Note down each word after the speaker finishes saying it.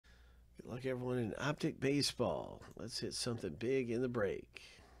Good luck, everyone, in Optic Baseball. Let's hit something big in the break.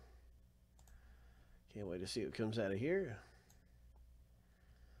 Can't wait to see what comes out of here.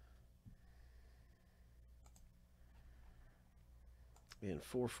 And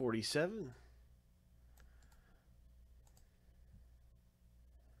 447.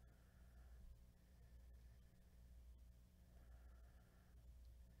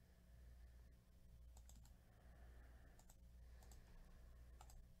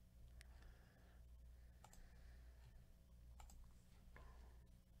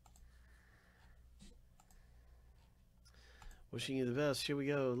 Wishing you the best. Here we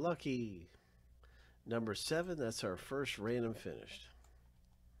go. Lucky. Number 7. That's our first random finished.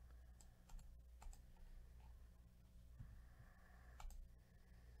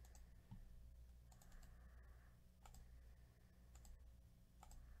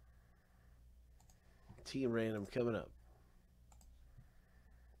 Team random coming up.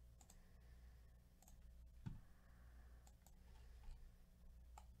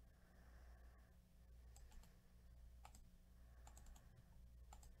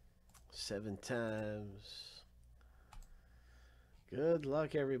 Seven times. Good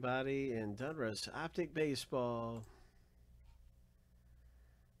luck, everybody, in Donruss Optic Baseball.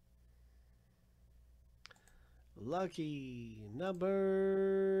 Lucky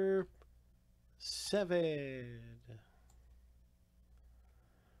number 7.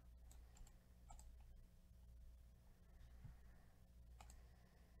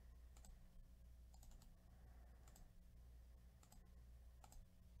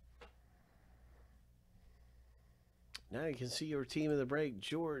 Now you can see your team in the break.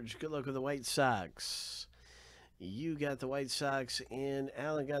 George, good luck with the White Sox. You got the White Sox, and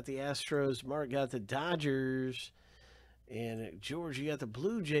Alan got the Astros. Mark got the Dodgers. And George, you got the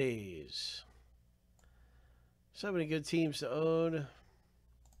Blue Jays. So many good teams to own.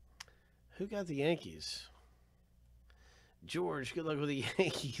 Who got the Yankees? George, good luck with the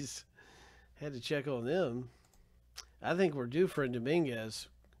Yankees. Had to check on them. I think we're due for a Dominguez.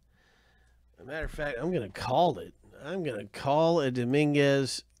 As a matter of fact, I'm going to call it. I'm going to call a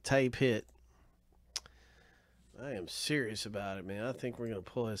Dominguez type hit. I am serious about it, man. I think we're going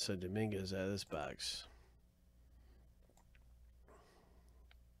to pull us a Dominguez out of this box.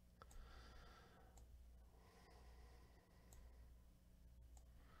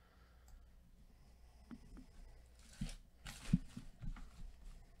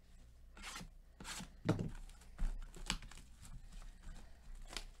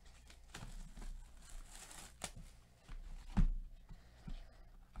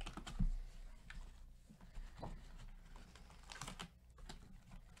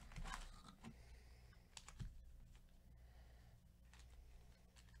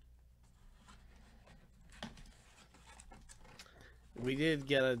 We did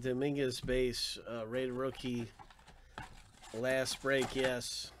get a Dominguez base rated rookie last break,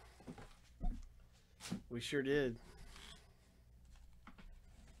 yes. We sure did.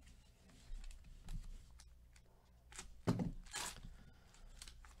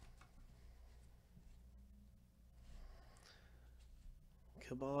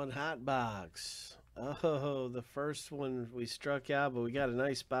 Come on, hot box. Oh, the first one we struck out, but we got a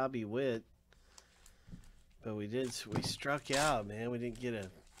nice Bobby Witt. But we struck out, man. We didn't get a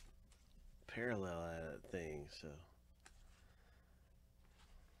parallel out of that thing, so.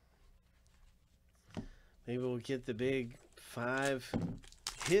 Maybe we'll get the big 5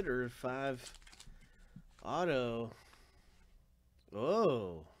 hitter, 5 auto.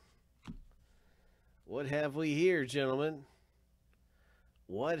 Oh. What have we here, gentlemen?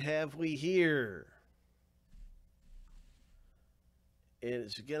 What have we here?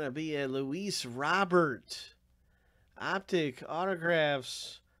 It's going to be a Luis Robert. Optic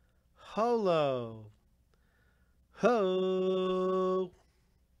autographs. Holo. Ho.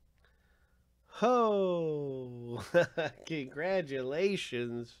 Ho.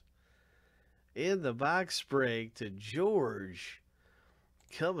 Congratulations in the box break to George.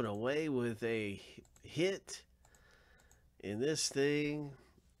 Coming away with a hit in this thing.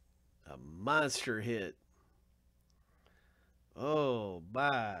 A monster hit. Oh,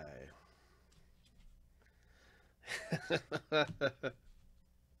 bye.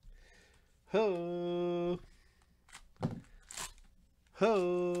 Ho.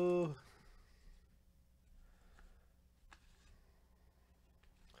 Ho.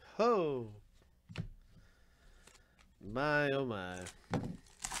 Ho. My, oh my.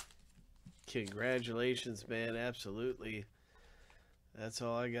 Congratulations, man. Absolutely. That's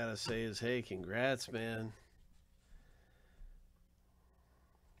all I got to say is, hey, congrats, man.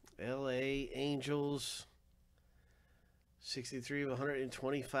 LA Angels 63 of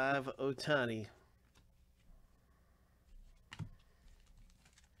 125, Ohtani.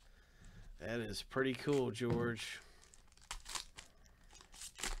 That is pretty cool, George.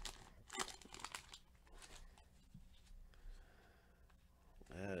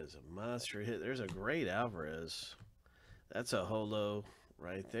 That is a monster hit. There's a great Alvarez. That's a holo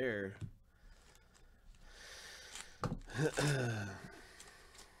right there.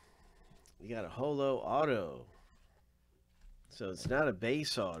 You got a holo auto. So it's not a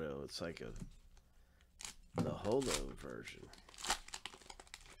base auto. It's like the holo version.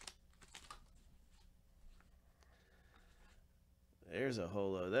 There's a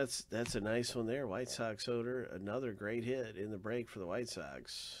holo. That's a nice one there. White Sox owner. Another great hit in the break for the White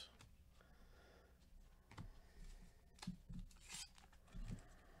Sox.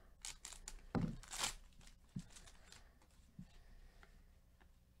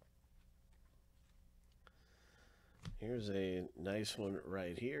 Here's a nice one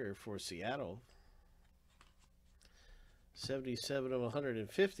right here for Seattle. 77 of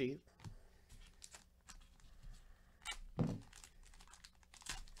 150.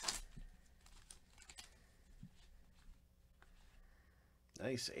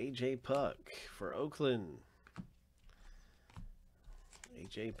 Nice A.J. Puck for Oakland.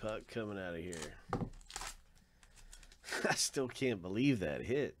 A.J. Puck coming out of here. I still can't believe that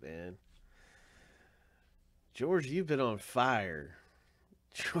hit, man. George, you've been on fire.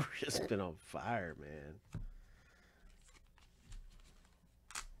 George has been on fire, man.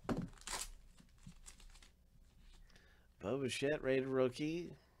 Bo Bichette, rated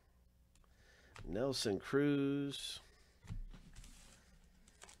rookie. Nelson Cruz.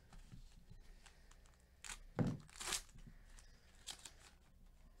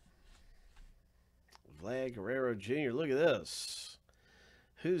 Vlad Guerrero Jr. Look at this.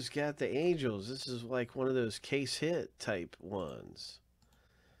 Who's got the Angels? This is like one of those case hit type ones.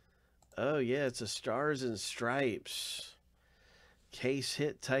 Oh, yeah, it's a Stars and Stripes. Case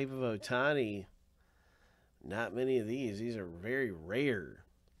hit type of Ohtani. Not many of these. These are very rare.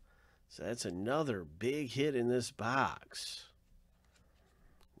 So that's another big hit in this box.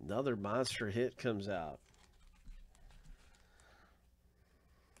 Another monster hit comes out.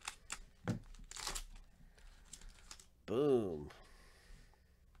 Boom.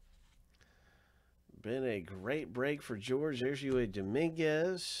 Been a great break for George. There's you a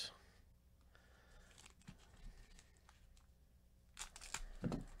Dominguez.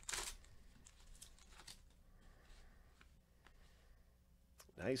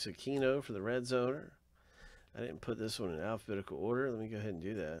 Nice Aquino for the Reds owner. I didn't put this one in alphabetical order. Let me go ahead and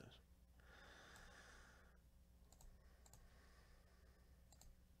do that.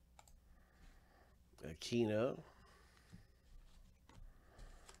 Aquino.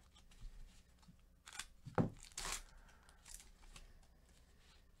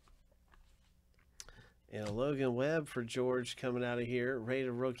 And a Logan Webb for George coming out of here.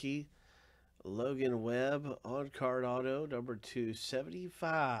 Rated rookie. Logan Webb on card auto, number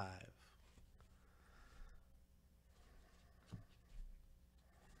 275.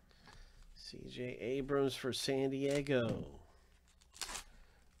 C.J. Abrams for San Diego.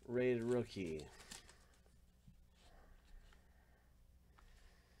 Rated rookie.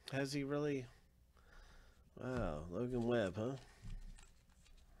 Has he really? Wow, Logan Webb, huh?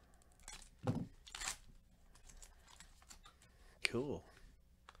 Cool.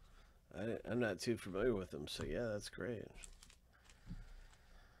 I'm not too familiar with them, so yeah, that's great.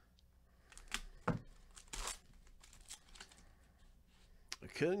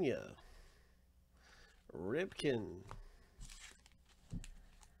 Acuna. Ripken.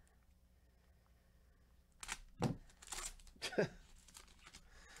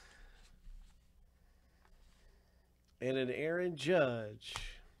 And an Aaron Judge.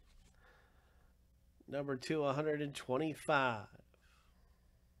 Number 225.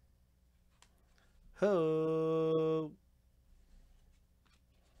 Ho!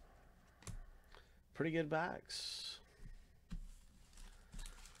 Pretty good box.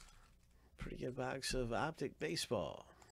 Pretty good box of Optic baseball.